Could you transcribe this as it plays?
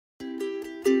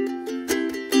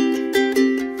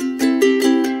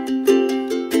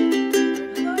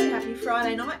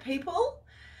people.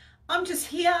 I'm just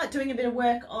here doing a bit of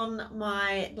work on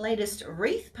my latest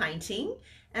wreath painting,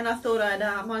 and I thought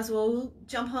I'd might as well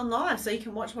jump on live so you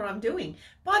can watch what I'm doing.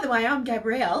 By the way, I'm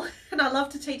Gabrielle and I love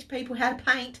to teach people how to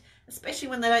paint, especially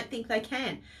when they don't think they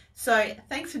can. So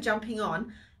thanks for jumping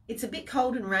on. It's a bit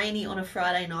cold and rainy on a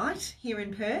Friday night here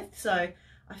in Perth, so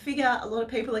I figure a lot of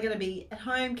people are going to be at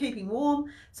home keeping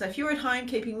warm. So if you're at home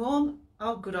keeping warm,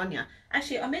 oh, good on you.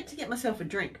 Actually, I meant to get myself a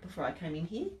drink before I came in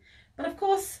here, but of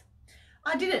course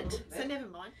I didn't, so never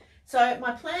mind. So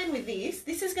my plan with this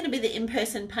is going to be the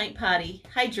in-person paint party.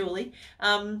 Hey, Julie.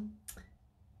 Oh,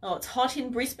 it's hot in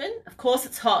Brisbane. Of course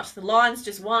it's hot. The Lions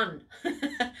just won.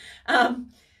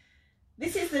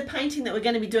 This is the painting that we're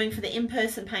going to be doing for the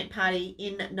in-person paint party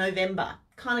in November.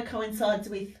 Kind of coincides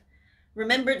with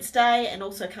Remembrance Day and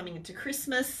also coming into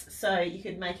Christmas. So you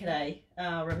could make it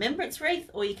a remembrance wreath,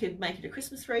 or you could make it a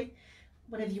Christmas wreath,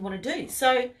 whatever you want to do.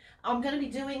 So I'm going to be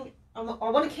doing, I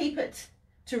want to keep it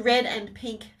to red and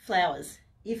pink flowers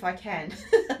if I can.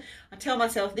 I tell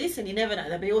myself this, and you never know,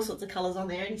 there'll be all sorts of colours on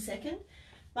there any second.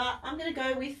 But I'm going to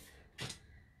go with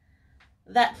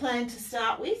that plan to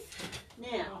start with.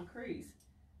 Now on cruise.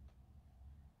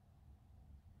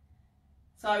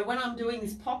 So when I'm doing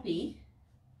this poppy,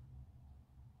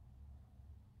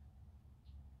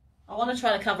 I want to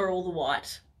try to cover all the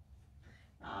white.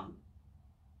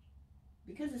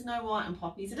 Because there's no white on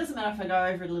poppies, it doesn't matter if I go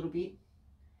over it a little bit.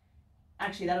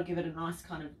 Actually, that'll give it a nice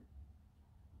kind of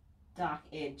dark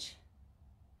edge.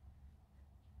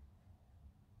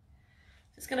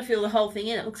 Just going to fill the whole thing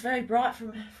in. It looks very bright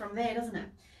from there, doesn't it?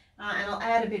 And I'll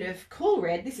add a bit of cool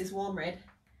red. This is warm red.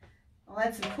 I'll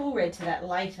add some cool red to that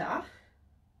later. I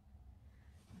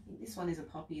think this one is a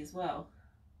poppy as well.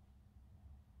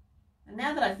 And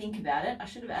now that I think about it, I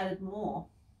should have added more.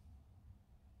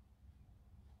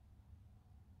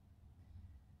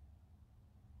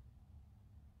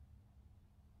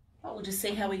 But we'll just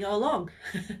see how we go along.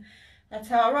 That's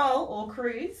how I roll, or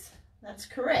cruise. That's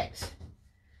correct.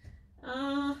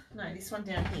 No, this one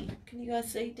down here. Can you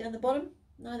guys see down the bottom?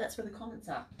 No, that's where the comments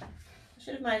are. I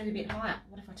should have made it a bit higher.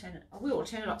 What if I turn it? I will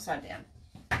turn it upside down.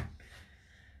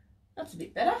 That's a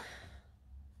bit better.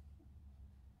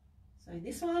 So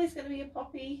this one is going to be a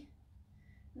poppy.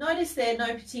 Notice they're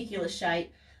no particular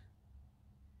shape.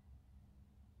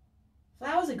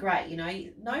 Flowers are great, you know.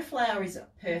 No flower is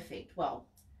perfect. Well,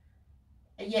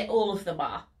 and yet all of them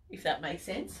are, if that makes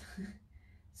sense.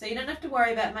 So you don't have to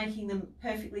worry about making them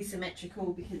perfectly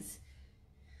symmetrical, because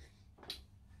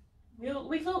we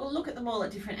look at them all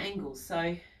at different angles,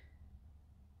 so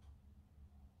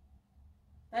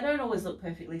they don't always look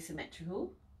perfectly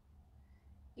symmetrical,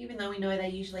 even though we know they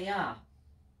usually are.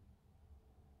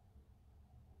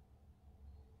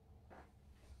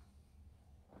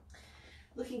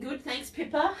 Looking good, thanks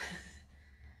Pippa.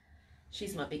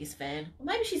 She's my biggest fan. Or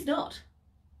maybe she's not.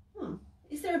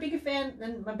 Is there a bigger fan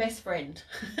than my best friend?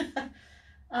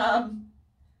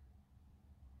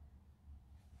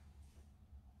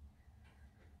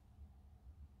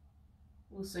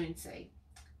 We'll soon see.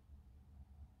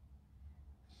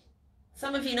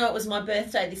 Some of you know it was my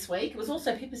birthday this week. It was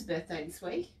also Pippa's birthday this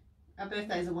week. Our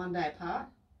birthdays are one day apart.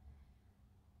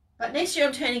 But next year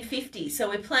I'm turning 50, so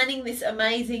we're planning this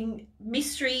amazing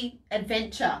mystery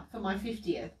adventure for my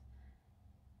 50th,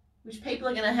 which people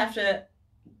are going to have to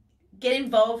get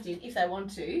involved in if they want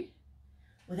to,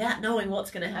 without knowing what's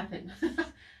going to happen.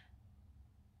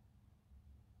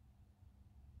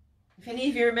 If any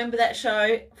of you remember that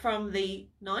show from the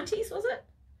 90s, was it?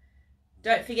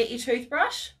 Don't Forget Your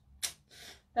Toothbrush.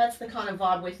 That's the kind of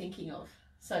vibe we're thinking of.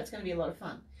 So it's going to be a lot of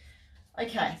fun.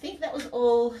 Okay, I think that was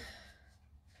all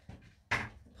the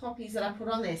poppies that I put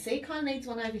on there. See, it kind of needs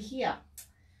one over here.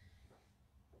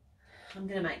 I'm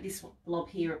going to make this blob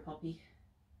here a poppy.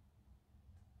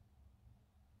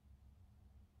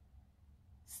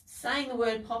 Saying the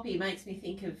word poppy makes me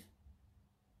think of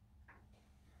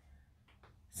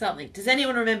something. Does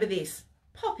anyone remember this?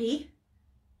 Poppy?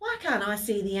 Why can't I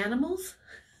see the animals?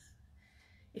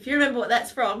 If you remember what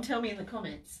that's from, tell me in the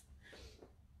comments.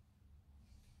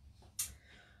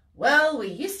 Well, we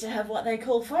used to have what they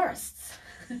call forests.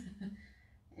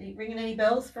 Ringing any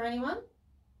bells for anyone?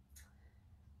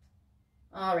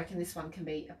 Oh, I reckon this one can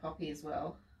be a poppy as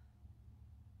well.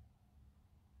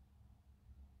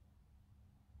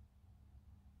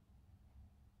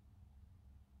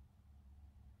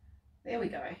 There we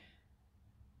go.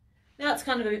 Now it's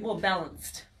kind of a bit more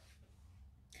balanced.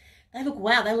 They look,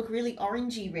 wow, they look really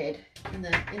orangey red in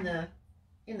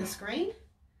the screen.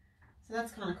 So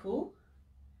that's kind of cool.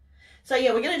 So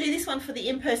yeah, we're going to do this one for the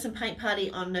in-person paint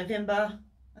party on November,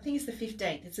 I think it's the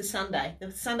 15th. It's a Sunday,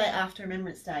 the Sunday after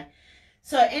Remembrance Day.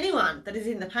 So anyone that is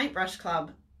in the paintbrush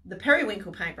club, the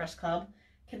Periwinkle Paintbrush Club,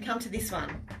 can come to this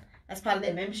one as part of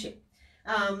their membership.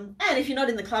 And if you're not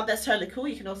in the club, that's totally cool.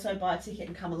 You can also buy a ticket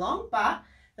and come along. But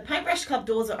the Paintbrush Club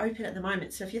doors are open at the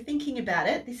moment. So if you're thinking about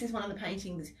it, this is one of the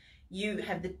paintings you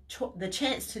have the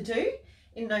chance to do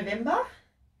in November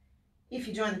if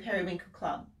you join the Periwinkle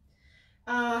Club.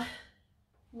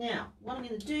 Now, what I'm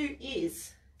going to do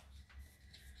is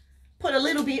put a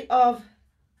little bit of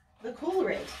the Cool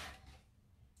Red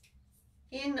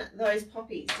in those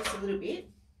poppies, just a little bit.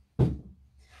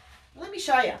 Let me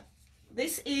show you.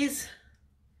 This is,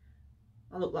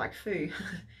 I look like foo.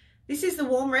 This is the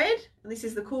warm red and this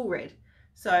is the cool red.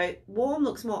 So warm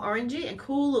looks more orangey and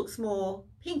cool looks more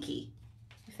pinky,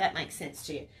 if that makes sense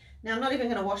to you. Now I'm not even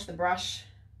going to wash the brush.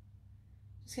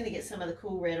 Just going to get some of the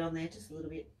cool red on there, just a little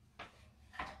bit.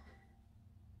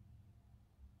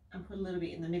 And put a little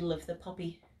bit in the middle of the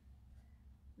poppy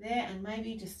there, and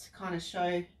maybe just to kind of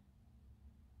show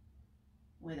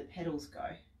where the petals go.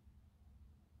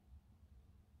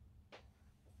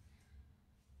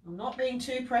 I'm not being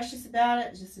too precious about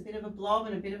it, just a bit of a blob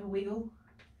and a bit of a wiggle.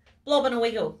 Blob and a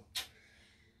wiggle.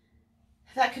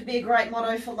 That could be a great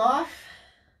motto for life.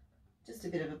 Just a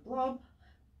bit of a blob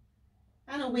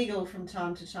and a wiggle from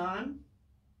time to time.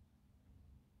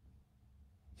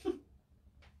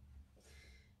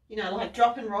 You know, like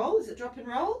drop and roll. Is it drop and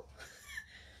roll?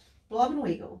 Blob and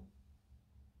wiggle.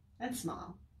 And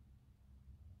smile.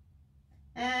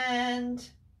 And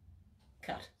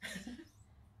cut.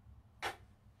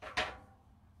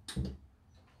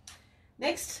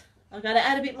 Next, I've got to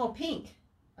add a bit more pink.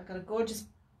 I've got a gorgeous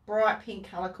bright pink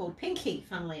colour called Pinky,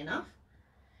 funnily enough.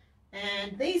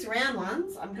 And these round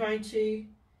ones I'm going to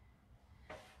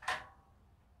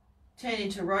turn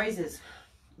into roses.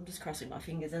 I'm just crossing my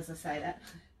fingers as I say that.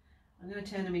 I'm going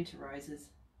to turn them into roses.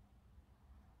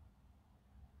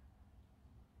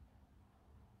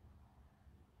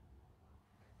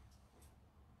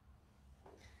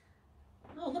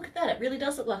 Oh, look at that. It really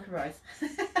does look like a rose.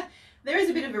 There is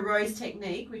a bit of a rose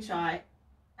technique, which I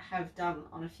have done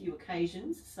on a few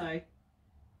occasions. So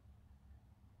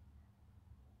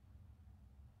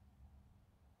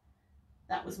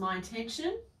that was my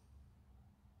intention.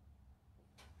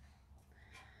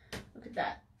 Look at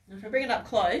that. Now if I bring it up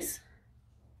close,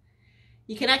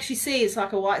 you can actually see it's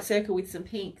like a white circle with some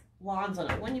pink lines on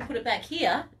it. When you put it back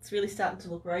here, it's really starting to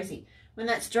look rosy. When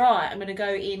that's dry, I'm going to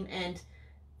go in and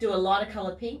do a lighter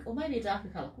colour pink, or maybe a darker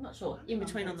colour, I'm not sure, in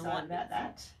between on the white. About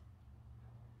that.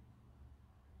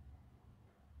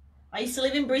 I used to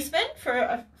live in Brisbane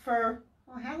for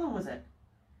oh, how long was it?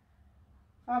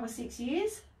 5 or 6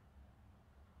 years.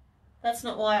 That's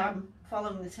not why I'm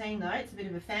following the team though, it's a bit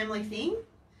of a family thing.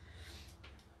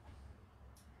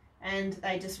 And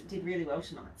they just did really well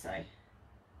tonight, so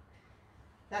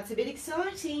that's a bit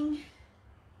exciting.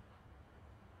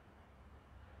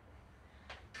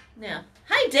 Now,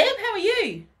 hey Deb, how are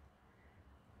you?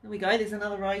 There we go, there's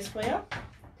another rose for you.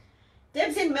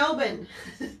 Deb's in Melbourne.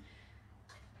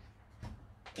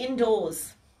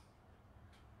 Indoors.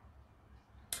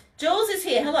 Jules is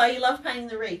here. Hello, you love painting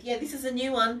the wreath. Yeah, this is a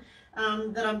new one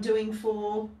that I'm doing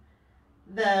for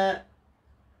the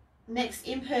next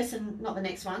in-person, not the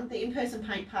next one, the in-person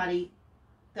paint party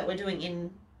that we're doing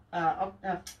in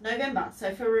November,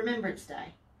 so for Remembrance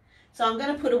Day. So I'm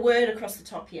going to put a word across the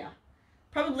top here,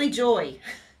 probably joy.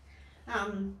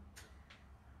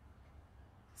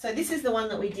 So this is the one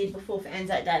that we did before for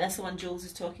Anzac Day, that's the one Jules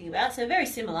is talking about, so very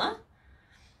similar,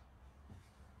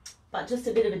 but just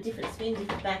a bit of a different spin,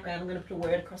 different background. I'm going to put a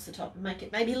word across the top and make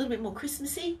it maybe a little bit more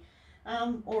Christmassy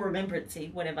or remembrance-y,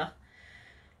 whatever.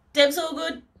 Deb's all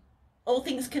good? All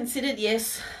things considered,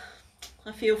 yes.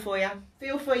 I feel for you.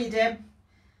 Feel for you, Deb.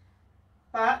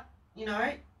 But, you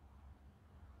know,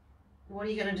 what are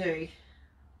you going to do?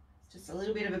 It's just a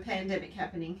little bit of a pandemic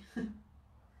happening.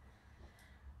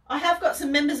 I have got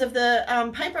some members of the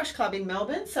Paintbrush Club in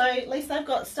Melbourne, so at least they've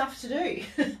got stuff to do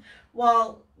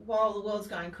while the world's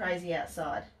going crazy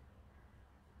outside.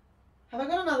 Have I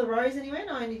got another rose anywhere?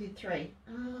 No, I only did 3.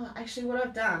 Oh, actually, what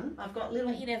I've done, I've got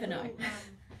little... You never know.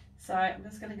 So I'm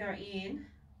just going to go in.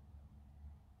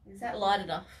 Is that light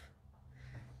enough?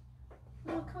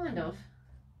 Well, kind of.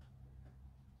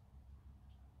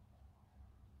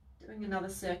 Doing another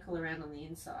circle around on the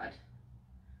inside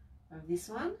of this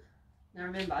one. Now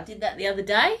remember, I did that the other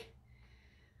day.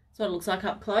 That's what it looks like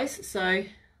up close. So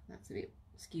that's a bit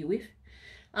skew with.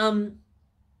 I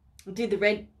did the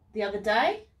red the other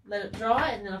day, let it dry,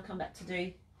 and then I've come back to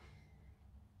do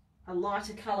a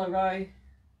lighter colour row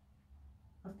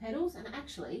of petals. And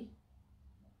actually,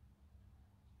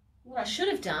 what I should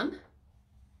have done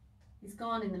is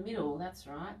gone in the middle. That's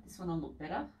right. This one will look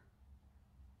better.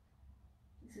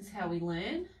 This is how we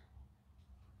learn.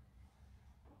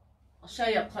 I'll show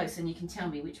you up close and you can tell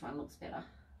me which one looks better.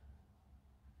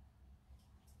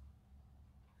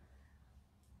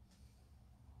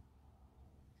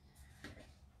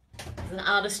 It's an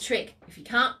artist trick. If you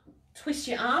can't twist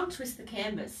your arm, twist the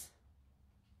canvas.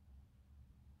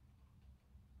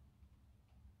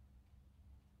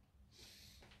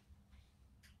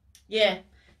 Yeah,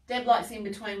 Deb likes in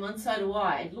between one, so do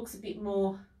I. It looks a bit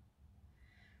more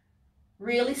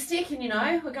realistic, and you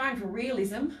know, we're going for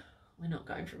realism. We're not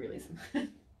going for realism.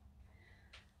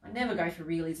 I never go for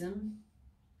realism.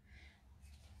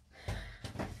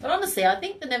 But honestly, I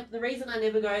think the reason I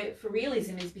never go for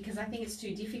realism is because I think it's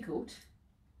too difficult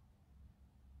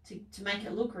to make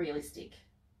it look realistic.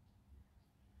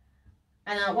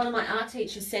 And one of my art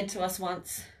teachers said to us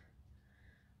once,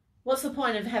 what's the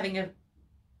point of having a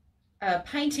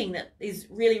painting that is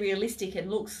really realistic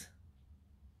and looks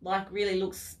like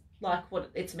what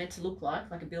it's meant to look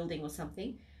like a building or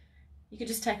something? You could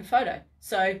just take a photo.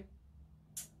 So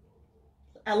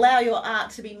allow your art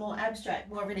to be more abstract,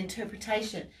 more of an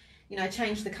interpretation, you know,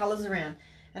 change the colours around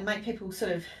and make people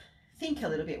sort of think a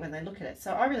little bit when they look at it.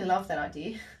 So I really love that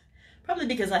idea. Probably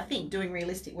because I think doing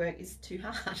realistic work is too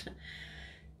hard.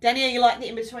 Dania, you like the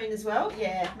in-between as well?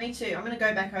 Yeah, me too. I'm going to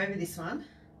go back over this one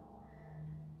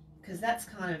because that's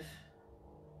kind of,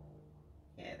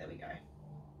 yeah, there we go.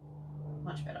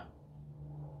 Much better.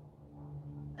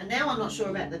 And now I'm not sure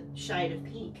about the shade of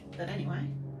pink, but anyway.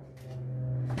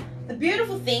 The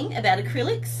beautiful thing about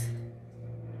acrylics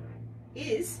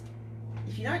is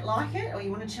if you don't like it or you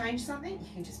want to change something,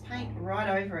 you can just paint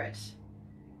right over it.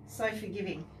 So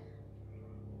forgiving.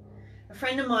 A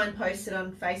friend of mine posted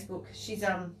on Facebook, she's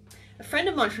a friend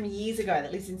of mine from years ago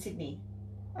that lives in Sydney.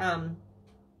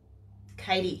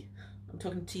 Katie, I'm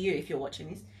talking to you if you're watching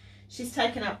this. She's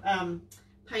taken up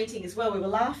painting as well. We were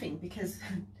laughing because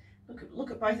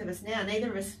look at both of us now.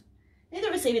 Neither of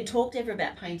us even talked ever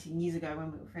about painting years ago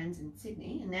when we were friends in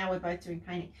Sydney, and now we're both doing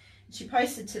painting. And she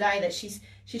posted today that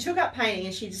she took up painting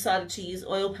and she decided to use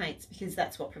oil paints because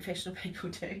that's what professional people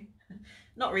do,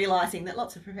 not realising that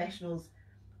lots of professionals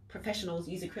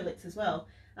use acrylics as well.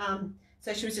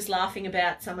 So she was just laughing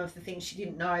about some of the things she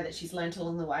didn't know that she's learnt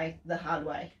along the way, the hard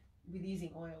way, with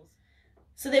using oils.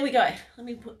 So there we go. Let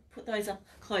me put those up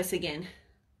close again.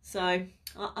 So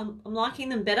I'm liking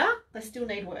them better. They still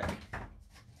need work.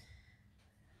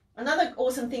 Another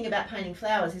awesome thing about painting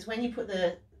flowers is when you put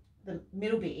the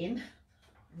middle bit in,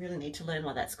 I really need to learn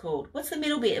what that's called. What's the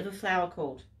middle bit of a flower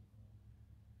called?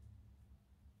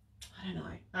 I don't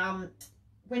know.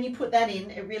 When you put that in,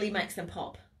 it really makes them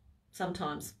pop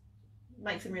sometimes. It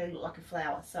makes them really look like a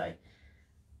flower. So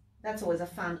that's always a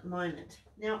fun moment.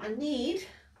 Now I'm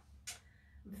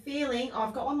feeling,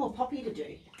 I've got one more poppy to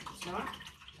do. That's right.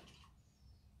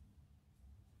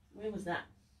 Where was that?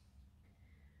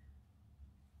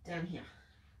 Down here.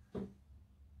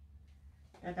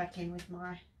 Go back in with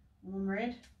my warm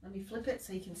red. Let me flip it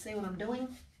so you can see what I'm doing.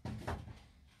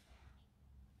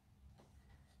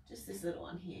 Just this little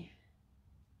one here.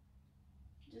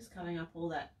 Just covering up all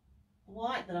that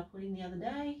white that I put in the other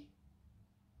day.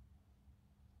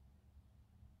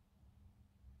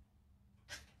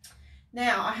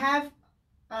 Now I have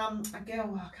a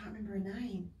girl, I can't remember her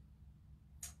name.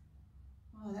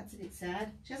 Oh, that's a bit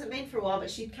sad. She hasn't been for a while,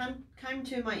 but she came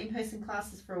to my in-person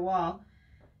classes for a while,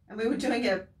 and we were doing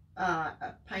a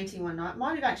painting one night.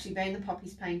 Might have actually been the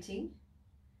poppies painting.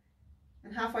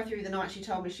 And halfway through the night, she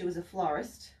told me she was a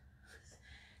florist.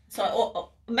 So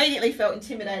I immediately felt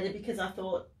intimidated because I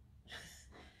thought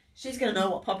she's going to know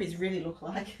what poppies really look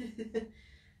like.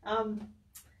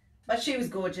 But she was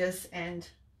gorgeous and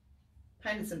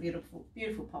painted some beautiful,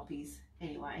 beautiful poppies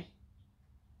anyway.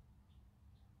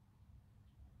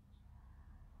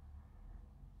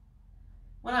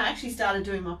 When I actually started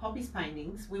doing my poppies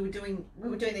paintings, we were doing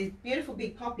these beautiful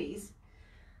big poppies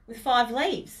with 5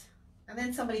 leaves. And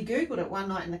then somebody Googled it one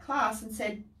night in the class and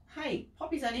said, hey,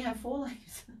 poppies only have 4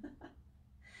 leaves.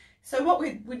 So what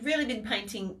we'd really been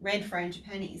painting red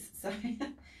frangipanis. So,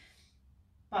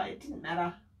 but it didn't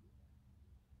matter.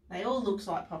 They all looked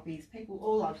like poppies. People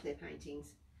all loved their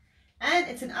paintings. And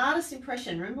it's an artist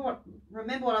impression.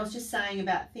 Remember what I was just saying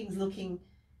about things looking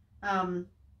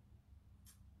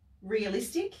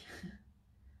realistic?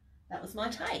 That was my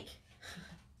take.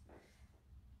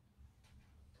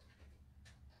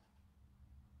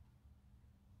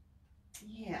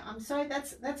 Yeah, I'm sorry,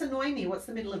 that's annoying me. What's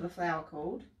the middle of a flower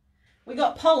called? We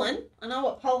got pollen. I know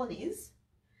what pollen is.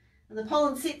 And the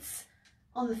pollen sits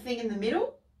on the thing in the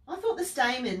middle. I thought the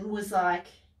stamen was like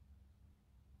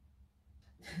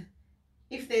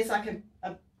if there's like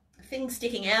a thing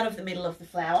sticking out of the middle of the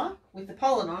flower with the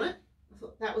pollen on it. I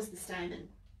thought that was the stamen.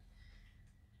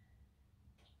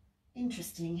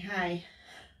 Interesting, hey?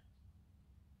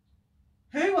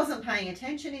 Who wasn't paying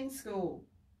attention in school?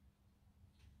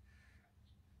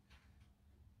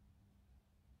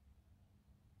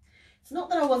 It's not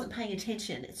that I wasn't paying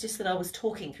attention, it's just that I was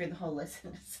talking through the whole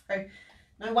lesson. So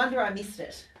no wonder I missed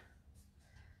it.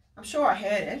 I'm sure I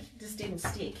heard it, it just didn't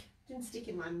stick. It didn't stick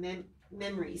in my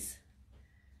memories.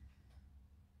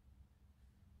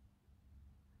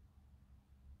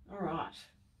 All right.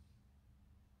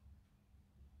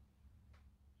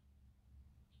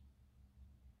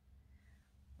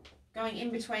 Going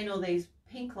in between all these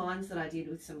pink lines that I did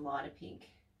with some lighter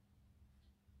pink.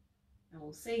 And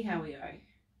we'll see how we go.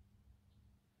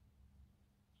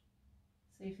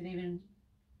 See if it even...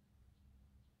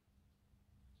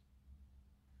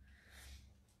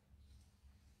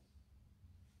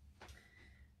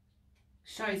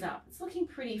 shows up. It's looking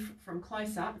pretty from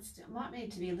close up. It might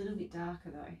need to be a little bit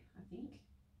darker though, I think.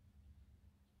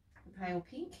 The pale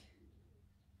pink.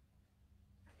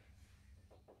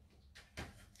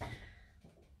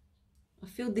 I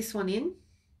filled this one in,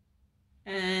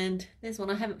 and there's one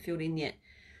I haven't filled in yet.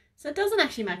 So it doesn't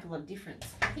actually make a lot of difference.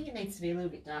 I think it needs to be a little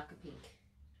bit darker pink.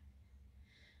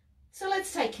 So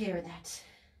let's take care of that.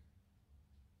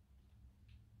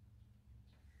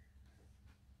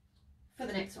 For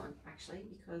the next one, actually,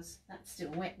 because that's still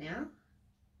wet now.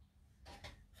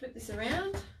 Flip this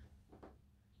around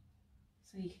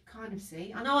so you can kind of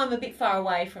see. I know I'm a bit far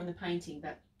away from the painting,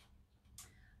 but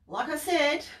like I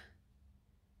said,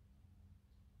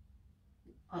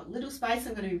 a little space.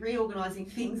 I'm going to be reorganising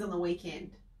things on the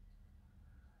weekend.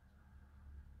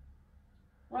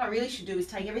 What I really should do is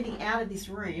take everything out of this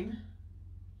room,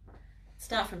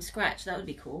 start from scratch. That would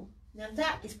be cool. Now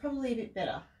that is probably a bit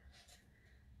better.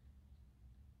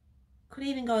 Could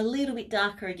even go a little bit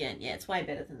darker again. Yeah, it's way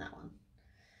better than that one.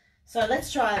 So let's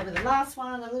try it with the last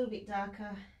one, a little bit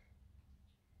darker.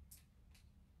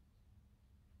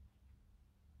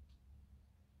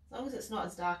 As long as it's not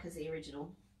as dark as the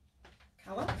original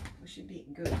colour, we should be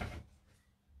good.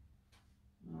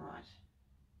 All right.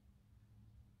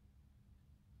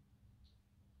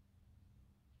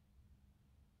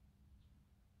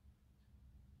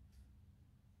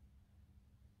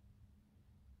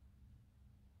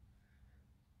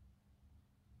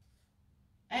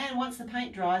 And once the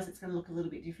paint dries, it's going to look a little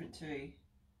bit different too.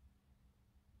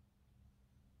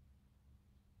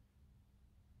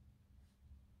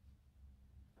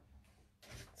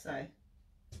 So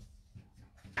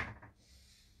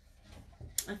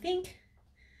I think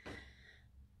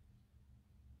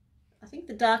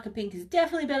the darker pink is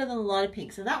definitely better than the lighter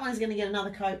pink. So that one's going to get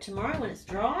another coat tomorrow when it's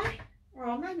dry.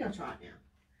 Or maybe I'll try it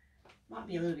now. Might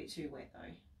be a little bit too wet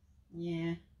though.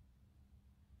 Yeah.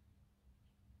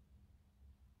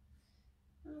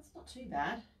 Well, it's not too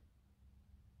bad.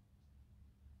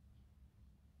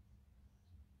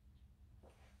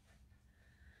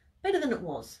 Better than it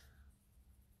was.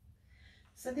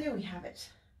 So there we have it.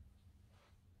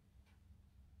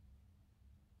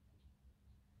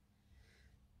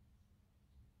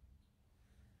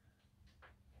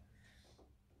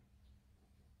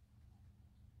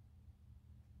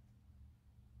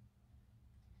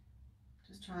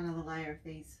 Just try another layer of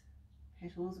these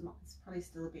petals. It's probably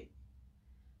still a bit...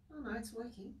 Oh no, it's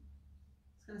working. I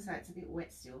was going to say it's a bit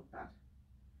wet still, but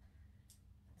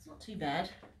it's not too bad.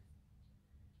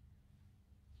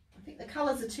 I think the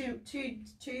colours are too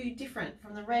different.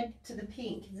 From the red to the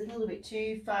pink is a little bit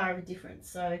too far of a difference.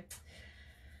 So I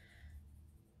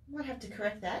might have to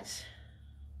correct that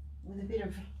with a bit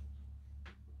of,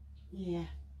 yeah,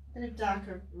 a bit of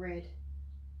darker red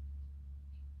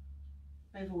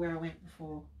over where I went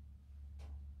before.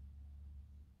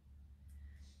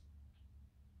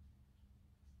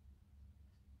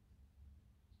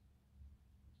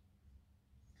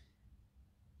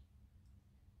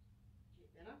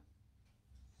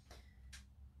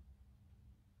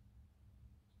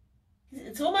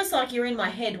 It's almost like you're in my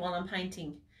head while I'm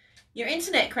painting. Your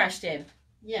internet crashed, Deb.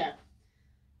 Yeah.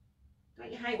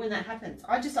 Don't you hate when that happens?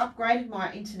 I just upgraded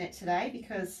my internet today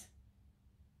because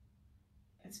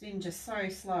it's been just so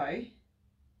slow.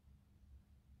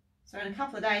 So in a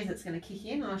couple of days it's going to kick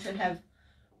in and I should have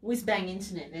whiz-bang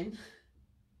internet then.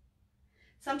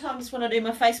 Sometimes when I do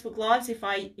my Facebook Lives, if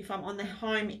I'm on the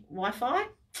home Wi-Fi,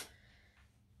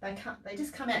 they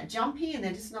just come out jumpy and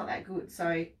they're just not that good.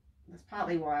 So that's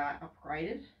partly why I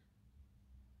upgraded.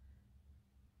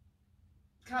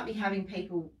 Can't be having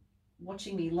people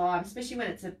watching me live, especially when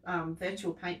it's a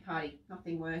virtual paint party.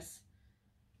 Nothing worse.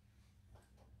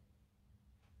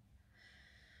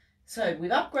 So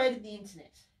we've upgraded the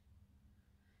internet.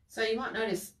 So you might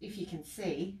notice, if you can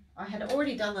see, I had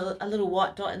already done a little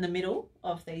white dot in the middle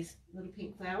of these little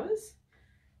pink flowers.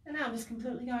 And now I'm just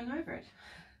completely going over it.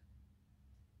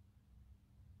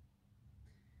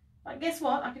 But guess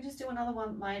what? I could just do another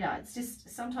one later. It's just,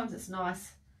 sometimes it's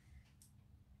nice,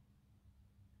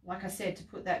 like I said, to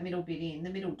put that middle bit in, the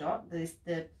middle dot,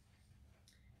 the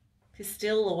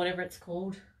pistil or whatever it's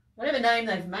called. Whatever name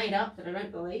they've made up that I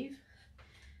don't believe.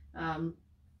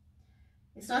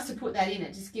 It's nice to put that in.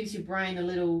 It just gives your brain a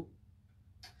little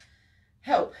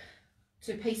help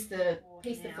to piece the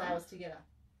flowers together.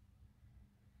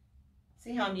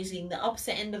 See how I'm using the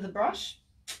opposite end of the brush?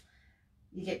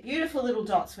 You get beautiful little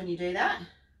dots when you do that.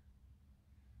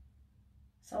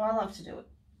 So I love to do it.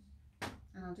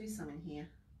 And I'll do some in here.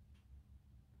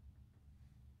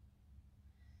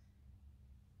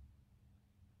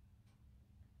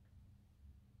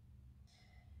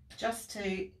 Just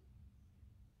to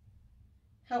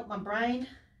help my brain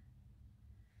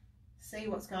see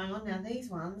what's going on. Now these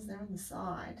ones, they're on the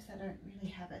side. They don't really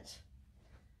have it.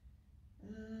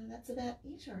 That's about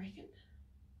it, I reckon.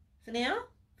 For now,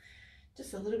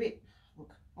 just a little bit.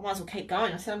 Look, I might as well keep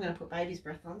going. I said I'm going to put baby's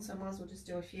breath on, so I might as well just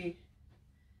do a few.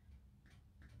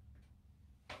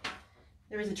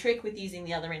 There is a trick with using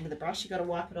the other end of the brush. You've got to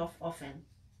wipe it off often.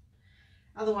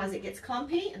 Otherwise it gets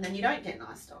clumpy and then you don't get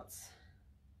nice dots.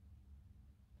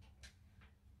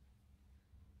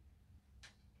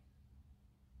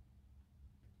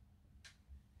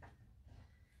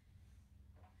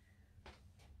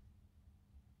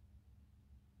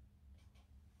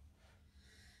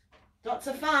 Dots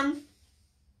are fun,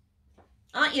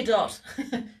 aren't you, Dot?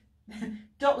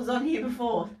 Dot was on here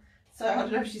before, so I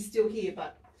don't know if she's still here,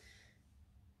 but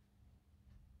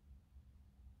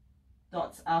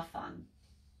dots are fun.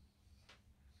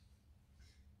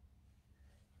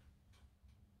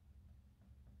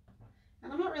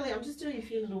 And I'm just doing a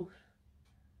few little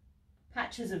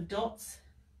patches of dots.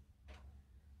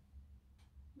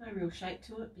 No real shape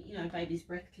to it, but you know, baby's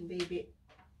breath can be a bit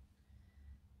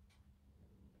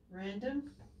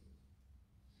random.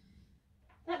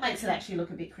 That makes it actually look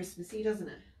a bit Christmassy, doesn't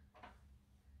it?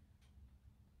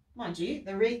 Mind you,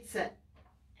 the wreaths at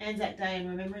Anzac Day and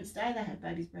Remembrance Day, they have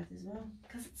baby's breath as well,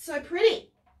 because it's so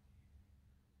pretty.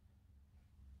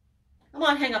 I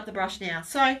might hang up the brush now.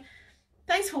 So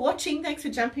thanks for watching. Thanks for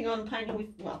jumping on and painting with,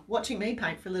 well, watching me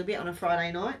paint for a little bit on a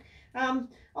Friday night.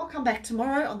 I'll come back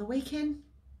tomorrow on the weekend.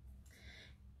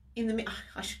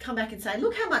 I should come back and say,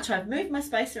 look how much I've moved my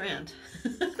space around.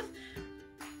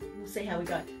 We'll see how we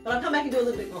go. But I'll come back and do a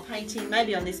little bit more painting,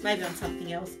 maybe on this, maybe on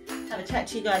something else. Have a chat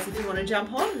to you guys if you want to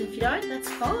jump on, and if you don't, that's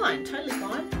fine, totally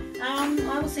fine.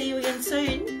 I will see you again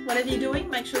soon. Whatever you're doing,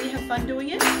 make sure you have fun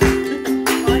doing it.